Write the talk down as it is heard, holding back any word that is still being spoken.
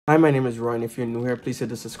Hi, my name is Roy, and if you're new here, please hit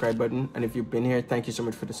the subscribe button. And if you've been here, thank you so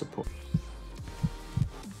much for the support.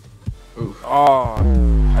 Oof. Oh,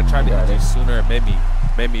 I tried to get there sooner. It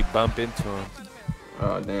made me bump into him.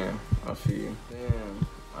 Oh, damn. I see you. Damn.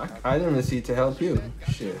 I didn't even see it to help you.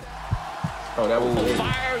 Shit. Oh, that was late.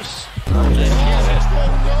 Fires.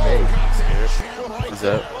 Hey. What's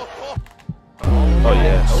up? Oh,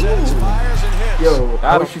 yeah. Yo,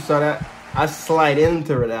 I wish you saw that. I slide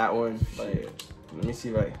into that one. Like, let me see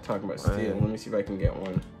if I talk about steal. Let me see if I can get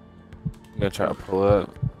one. I'm gonna try to pull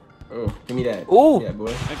up. Oh, give me that. Ooh. Yeah,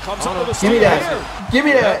 boy. Give me that. Give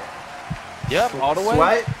me that. Yep, all the way.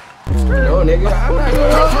 Swipe. No, nigga. I'm not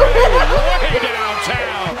going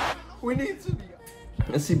downtown. We need to be.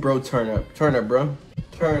 Let's see, bro. Turn up. Turn up, bro.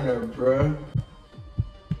 Turn up, bro.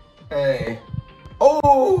 Hey.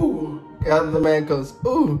 Oh. Got the man goes.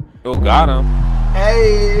 Ooh. Yo, got him.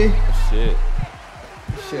 Hey. Shit.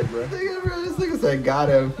 Shit, bro. This nigga said got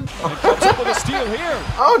him. Comes up with a steal here.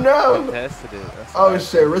 Oh no. I tested it. That's Oh right.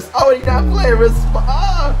 shit. Oh, he not playing.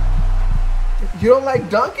 You don't like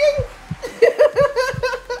dunking?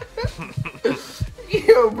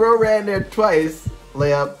 Yo, bro ran there twice.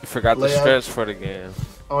 Layup. You forgot the stretch for the game.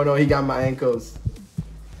 Oh no, he got my ankles.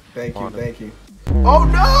 Thank you, thank you. Oh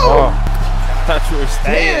no! Oh, I thought you were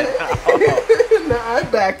staying. Nah, I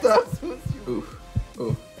backed up. Oof.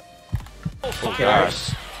 Oof. Oh,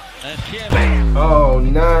 gosh. Oh,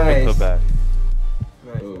 nice. Go back.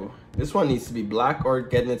 Nice. Ooh. This one needs to be black or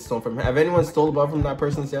getting it stolen from him. Have anyone stole the ball from that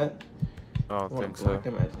person's yet? I don't think so. Block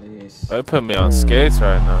them at least. They put me on skates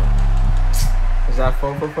right now. Is that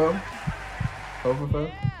 4-for-4?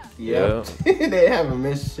 4-for-4? Yep. Yeah. They haven't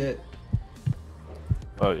missed shit.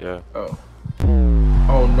 Oh, yeah. Oh.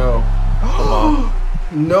 Oh, no. Come on.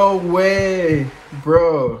 No way.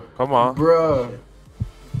 Bro. Come on. Bro.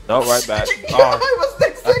 No, right back. I Oh,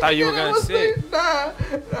 was I thought you were going to sit. Nah,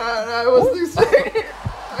 I was too sick.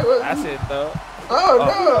 That's it, though. Oh, no.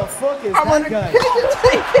 Who the fuck is I want that to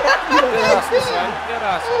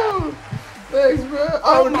guy? Thanks, bro.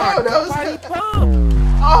 Oh, no. That was... Body pump.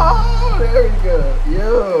 Oh, there we go.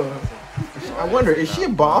 Yo. I wonder, is she a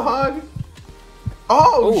ball hog?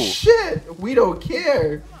 Oh, Ooh. shit. We don't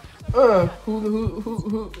care. Yeah,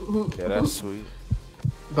 that's sweet.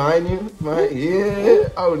 Behind you? Behind? Yeah.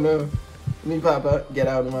 Oh, no. Let me pop up. Get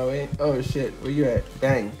out of my way. Oh, shit. Where you at?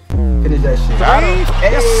 Bang. Finish that shit. Got him.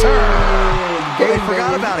 Hey, Yes, sir. Game, They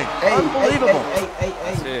forgot baby. about it. Hey, Unbelievable. Hey.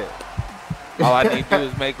 That's it. All I need to do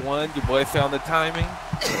is make one. Your boy found the timing.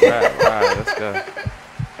 Right, let's go.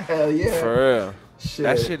 Hell yeah. For real. Shit.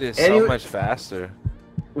 That shit is so much faster.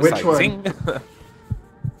 It's Which like, one? zing.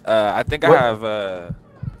 I think What? I have,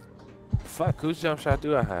 fuck, whose jump shot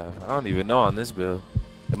do I have? I don't even know on this build.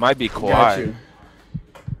 It might be Got Kawhi. you.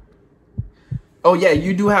 Oh, yeah,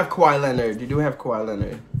 you do have Kawhi Leonard. You do have Kawhi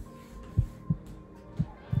Leonard.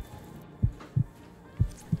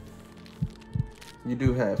 You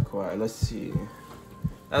do have Kawhi. Let's see.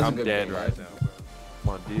 That's a I'm good dead game, right now, bro.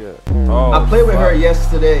 Come on, Dia. Oh, I played with her fuck.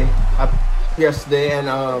 yesterday. And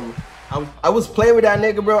I was playing with that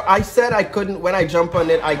nigga, bro. I said I couldn't when I jump on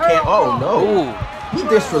it. I can't. Oh no, Ooh. he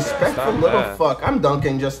disrespectful Stop little that. fuck. I'm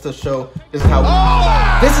dunking just to show this is how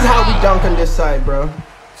we dunk on this side, bro.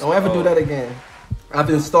 Don't ever do that again. I've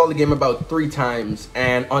installed the game about 3 times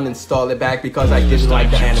and uninstalled it back because I didn't like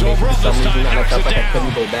the animation for some reason and I felt like I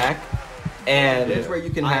couldn't go back. And it's where you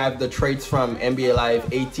can have the traits from NBA Live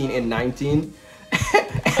 18 and 19.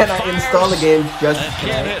 And I installed the game just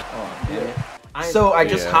tonight. Oh, damn it. So I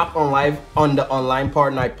just hopped on live on the online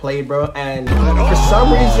part and I played, bro. And for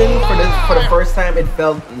some reason, for the first time, it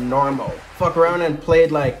felt normal. Fuck around and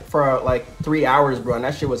played for 3 hours, bro. And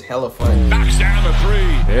that shit was hella fun. Knocks down the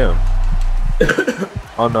 3. Damn.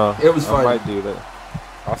 Oh no. It was fun. I might do that.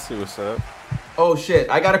 I'll see what's up. Oh shit!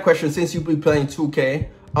 I got a question. Since you be playing 2K,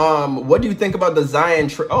 what do you think about the Zion?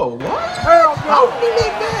 Oh what? How did he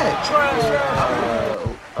make that?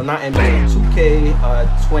 Not NBA.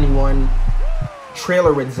 2K 21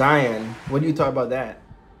 trailer with Zion. What do you talk about that?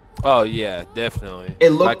 Oh yeah, definitely.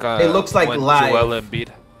 It looks like when live. Joel Embiid.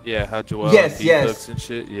 Yeah, how Joel Yes, Embiid yes. looks and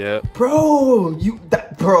shit. Yeah. Bro,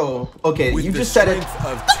 bro. Okay, With you the just said it. strength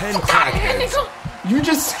of 10 crackheads. You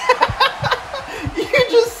just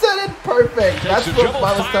said it perfect. That's what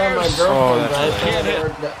I was telling my girlfriend. that's I was telling her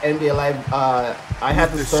the NBA Live. I had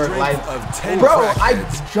to The start live. strength of 10 Bro,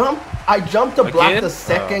 crackheads. I jumped to block Again? the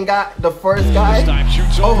second guy, the first guy. This time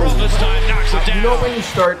shoots over. This time knocks it down. You know when you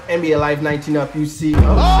start NBA Live 19 up, you see.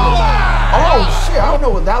 Oh shit! I don't know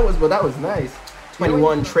what that was, but that was nice.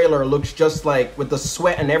 21 trailer looks just like with the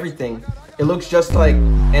sweat and everything. It looks just like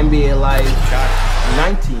NBA Live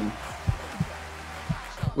 19.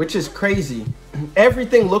 which is crazy.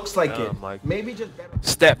 Everything looks like it. Like, Maybe just better.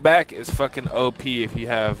 Step back is fucking OP if you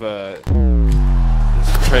have this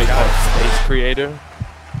trait called Space Creator.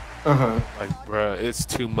 Like, bruh, it's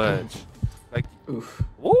too much. Like, Oof.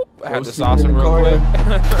 whoop! I had Go this see awesome in the real corner.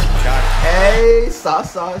 quick. Hey,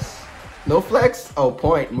 sauce. No flex. Oh,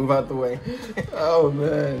 point. Move out the way. Oh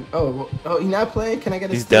man. Oh, he not playing. Can I get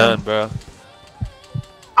a He's steal? done, bro.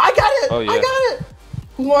 I got it. Oh, yeah. I got it.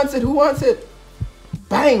 Who wants it? Who wants it?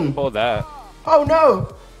 Bang. Pull that. Oh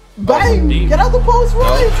no. Bang. deep. Get out the post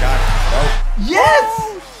right. Oh,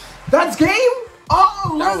 Yes. That's game.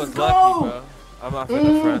 Oh, that let's was go. lucky, bro. I'm not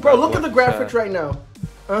finna front. Bro, That look at was the graphics right now.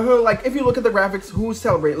 Like if you look at the graphics, who's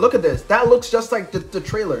celebrating? Look at this. That looks just like the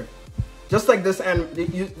trailer. Just like this, and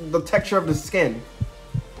the texture of the skin.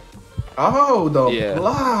 Oh, the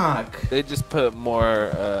block. They just put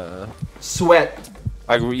more Sweat.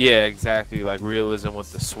 like exactly, like realism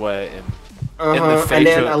with the sweat and And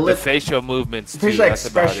then the facial movements too. Facial That's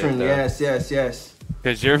about it, expression. though. Yes.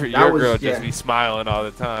 Because your girl just be smiling all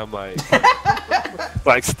the time, like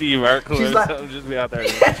like Steve Urkel She's or like- something, just be out there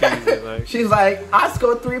just cheesing, like. She's like, I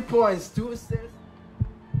scored 3 points, 2 assists.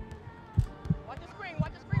 Watch the screen,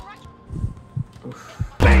 right?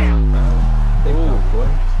 Bam. Big boy.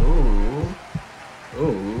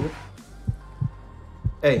 Ooh.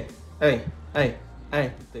 Hey.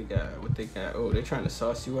 What they got? Oh, they're trying to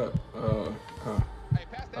sauce you up.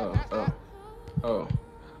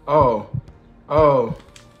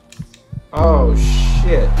 Oh,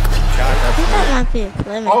 shit. That might be a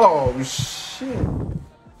limit. Oh, shit.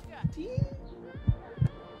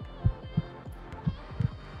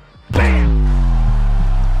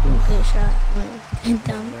 Good shot.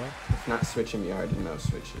 Dumb. If not, switch him. You already know.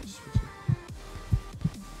 Switch it.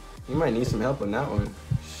 You might need some help on that one.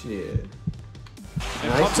 Shit.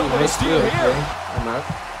 Nice steal steal, here. bro. I'm out.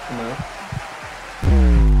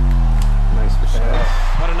 Nice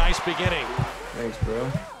pass. What a nice beginning. Thanks,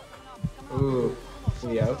 bro. Ooh.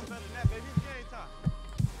 We out.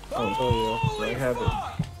 Oh, yeah. So I have it.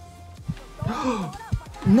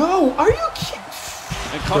 No! Are you kidding?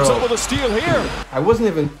 And comes Bro. up with a steal here. I wasn't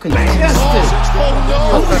even contested.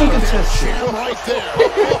 I wasn't contested.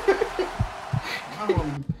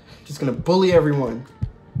 I'm just gonna bully everyone.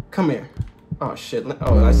 Come here. Oh shit.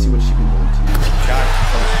 Oh, I see what she been doing to you.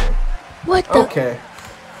 What the?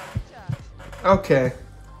 Okay.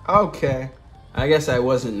 I guess I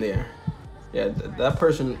wasn't there. Yeah, that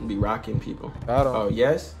person be rocking people. Got him. Oh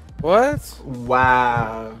yes. What?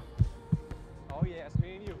 Wow. Oh yes,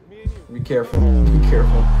 me and you. Be careful.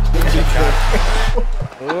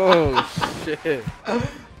 Oh shit.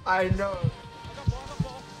 I know.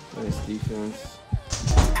 Nice defense.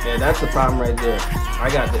 Yeah, that's the problem right there. I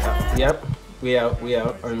got this. Yep. We out.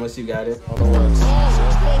 Or unless you got it. Nice.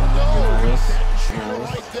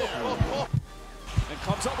 And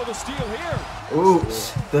comes up with a steal here. Ooh,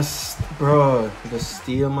 the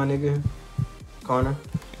steal, my nigga. Corner.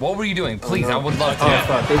 What were you doing? Please, no. I would love to. Oh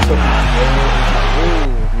fuck, they took my.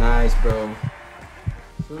 Ooh, nice, bro.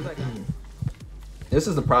 This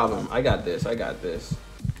is the problem. I got this.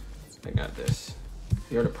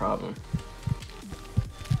 You're the problem.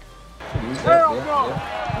 Use that.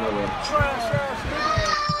 Yeah. No way.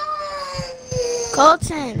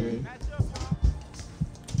 Colton.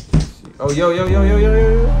 Oh, yo. Okay,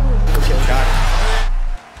 got it.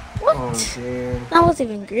 What? Oh, damn. That wasn't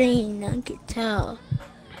even green. I could tell.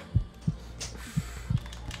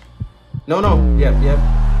 No. Yep.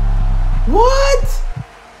 What?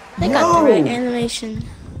 They got the right animation.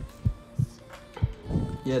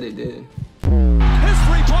 Yeah, they did. His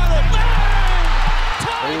three-pointer.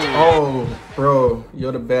 Bang! Oh, bro,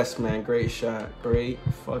 you're the best, man. Great shot. Great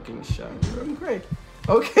fucking shot, bro. Great.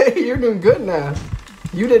 Okay, you're doing good now.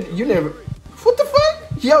 You never. What the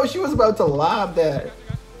fuck? Yo, she was about to lob that.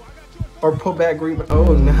 Or pull back rebound.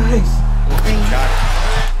 Oh, nice.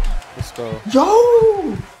 Let's go.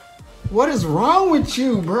 Yo! What is wrong with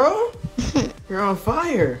you, bro? You're on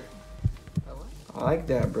fire. I like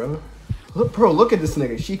that, bro. Look, bro, look at this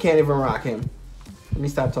nigga. She can't even rock him. Let me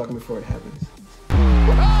stop talking before it happens.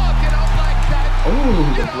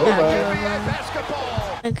 Oh, the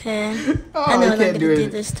blowout. Okay. Oh, I know what I'm can't gonna do do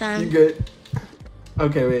it. this time. You good?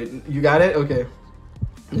 Okay, wait. You got it? Okay.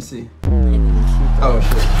 Let's see. Oh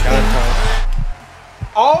shit.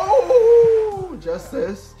 Oh,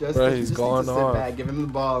 justice. Bro, he's You just going need to sit off. back. Give him the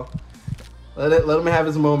ball. Let him have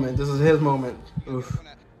his moment. This is his moment. Oof.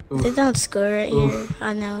 They Oof. don't score right here. Oof.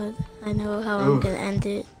 I know how I'm Oof. gonna end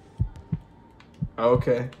it.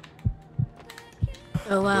 Okay.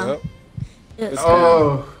 Oh wow. Yep. It's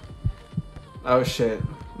Oh. Oh shit.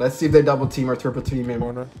 Let's see if they double team or triple team him.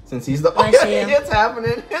 Corner. Since he's the. I see him. It's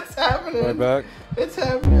happening. It's happening. Right back. It's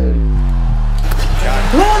happening.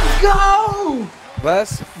 Let's go,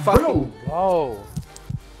 Let's fucking go.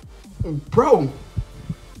 bro.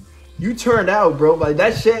 You turned out, bro. Like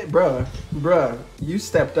that shit, bro. You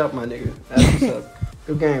stepped up, my nigga. That's what's up.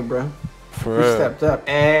 Good game, bro. For You real. stepped up.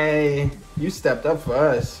 Hey, you stepped up for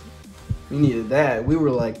us. We needed that. We were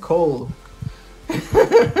like cold.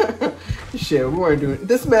 Shit, we weren't doing.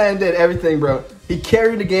 This man did everything, bro. He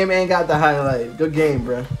carried the game and got the highlight. Good game,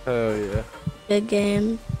 bro. Hell yeah. Good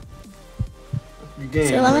game. Good game.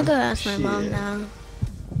 So let me bro. go ask my mom Shit. now.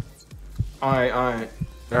 All right. All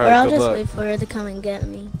Or right, I'll good just luck. wait for her to come and get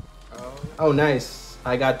me. Oh, nice.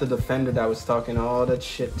 I got the defender that was talking all that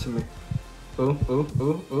shit to me. Ooh.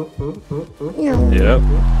 Yeah. Yep.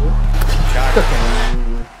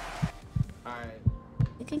 Alright.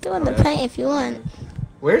 You can go in the paint if you want.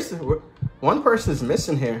 Where's the... one person is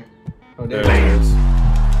missing here. Oh, there There he it is. is.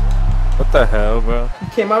 What the hell, bro? He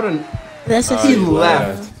came out and That's a he he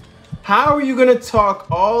left. How are you gonna talk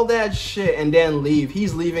all that shit and then leave?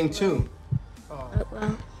 He's leaving too. Oh,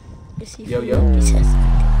 well. Yes, he Yo. he says.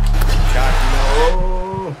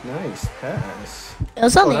 Oh, nice pass. It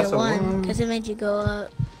was only that's a a one one. because it made you go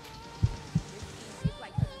up.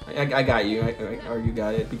 I got you. Or you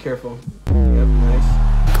got it. Be careful. Yep, nice.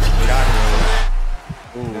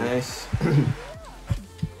 Nice.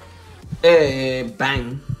 Hey,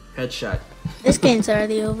 bang. Headshot. This game's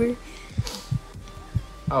already over.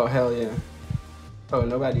 Oh, hell yeah. Oh,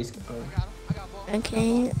 nobody's...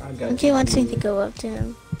 Okay. I got Okay you. wants me to go up to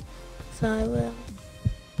him. So I will.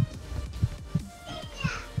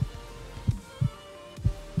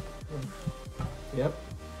 Yep.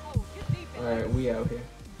 Alright, we out here.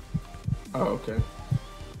 Oh, okay.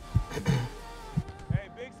 Hey,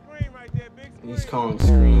 big screen right there, big screen. He's calling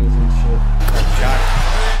screens and shit.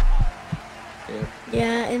 Yeah.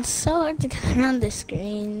 Yeah, it's so hard to get around the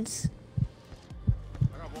screens.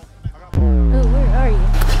 Oh, where are you?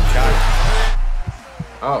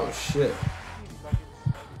 Oh, shit.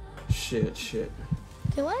 Shit.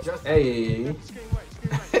 Okay, what? Hey.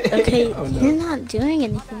 Okay, Oh, you're no. not doing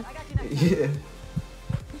anything. Yeah.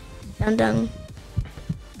 I'm done.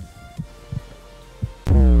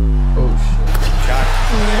 Oh,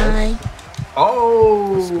 Yeah. shit.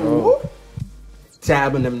 Oh. go.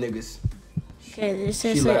 Tabbing them niggas. Okay, there's She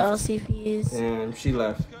seriously left. all CPUs. Damn, she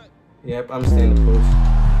left. Yep, I'm staying the post.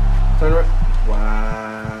 Turn around.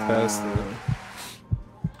 Wow. Bastard.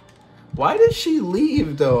 Why did she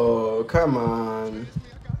leave though? Come on.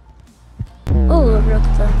 Oh, real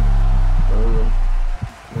quick. Oh.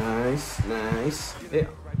 Nice. Yeah.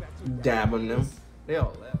 Dab on them. They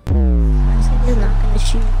all left. Honestly, they're not gonna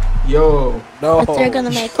shoot. Yo. No. But they're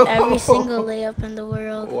gonna make every single layup in the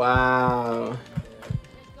world. Wow.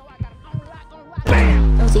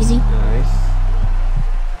 That was easy. Nice.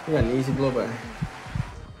 You got an easy blow by.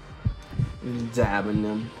 Dabbing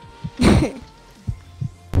them.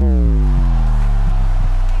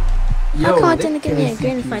 How come I they didn't give me a killing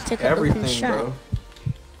green if I CPUs, took an open everything, shot?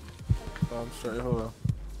 bro. I'm straight. Hold on.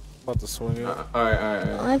 About to swing it. Alright.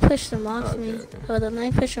 Let me push them off Okay, me. okay. Hold on,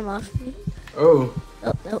 let me push them off me. Oh.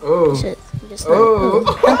 Oh, no. Oh. Shit. Just Oh.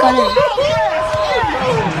 I'm going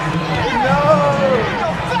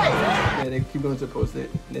Yeah, they keep going to the post.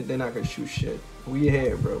 They're not gonna shoot shit. We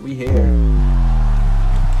here, bro. We here.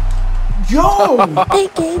 Yo! in. They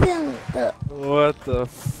gave him the. What the?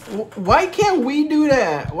 Why can't we do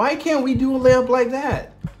that? Why can't we do a layup like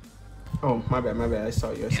that? Oh, my bad. I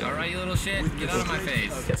saw you. All right, you little shit. Get out of my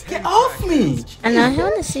face. Get off me! And I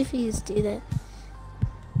want to see if you do that.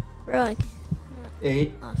 Bro, I can't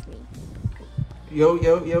Hey, off me. yo,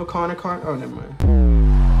 corner. Oh, never mind.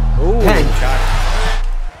 Ooh. Dang.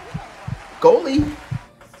 Goalie.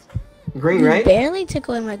 Green, You right? barely took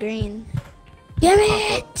away my green. Damn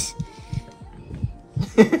it!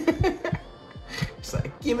 It's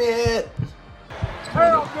like, give me it. Here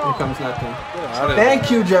comes nothing. I Thank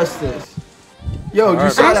you, Justice. Yo, you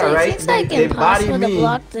saw that, Honestly, right? it seems like They bodied impossible to me.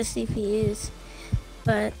 block the CPUs.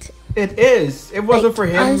 But It is. It wasn't Like, for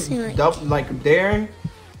him. honestly, like- There,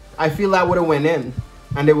 I feel I would have went in,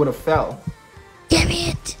 and they would have fell. damn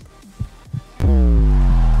it!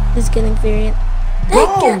 This is getting very. They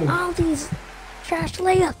Bro! get all these trash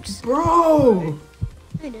layups. Bro.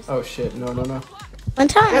 I just, Oh shit! No. one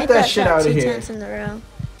time I Get made that that shit shot outta two here. times in a row.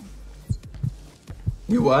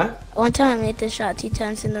 You what? One time I made this shot 2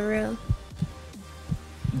 times in a row.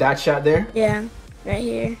 That shot there? Yeah, right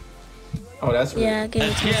here. Oh, that's really. Yeah, gave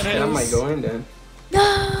me two That might space. go in then.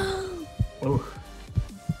 No! Ooh.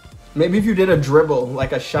 Maybe if you did a dribble,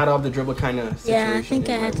 like a shot off the dribble kind of situation. Yeah, I think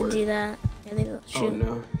it I might had to work. do that. and they don't shoot. Oh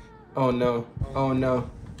no. Oh no. Oh no.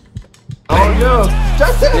 Oh no.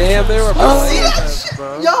 Justin! Damn, they were You see that us, shit?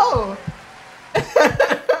 bro. Yo! They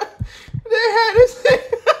had this thing.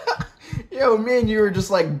 Yo, me and you were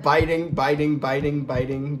just like biting. Scream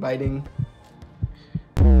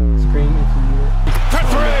if you hear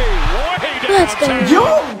it. Let's go.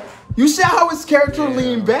 Yo! You see how his character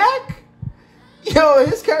leaned back? Yo,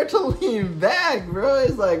 his character leaned back, bro.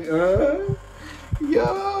 It's like, yo.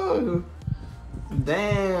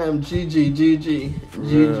 Damn, GG.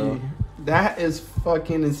 That is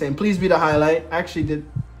fucking insane. Please be the highlight. Actually did.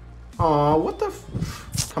 Aw, what the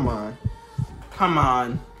come on.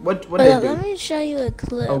 What did they do? Let me show you a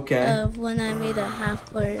clip of when I made a half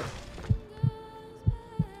court.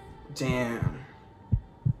 Damn.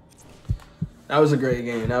 That was a great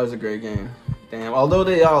game. Damn. Although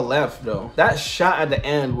they all left though. That shot at the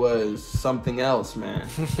end was something else, man.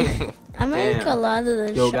 I make a lot of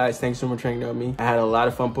the Yo guys, thanks so much for hanging out with me. I had a lot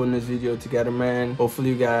of fun putting this video together, man. Hopefully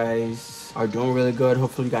you guys are doing really good.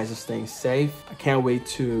 Hopefully you guys are staying safe. I can't wait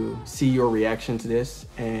to see your reaction to this.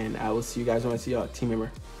 And I will see you guys when I see y'all. Team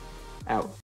member out.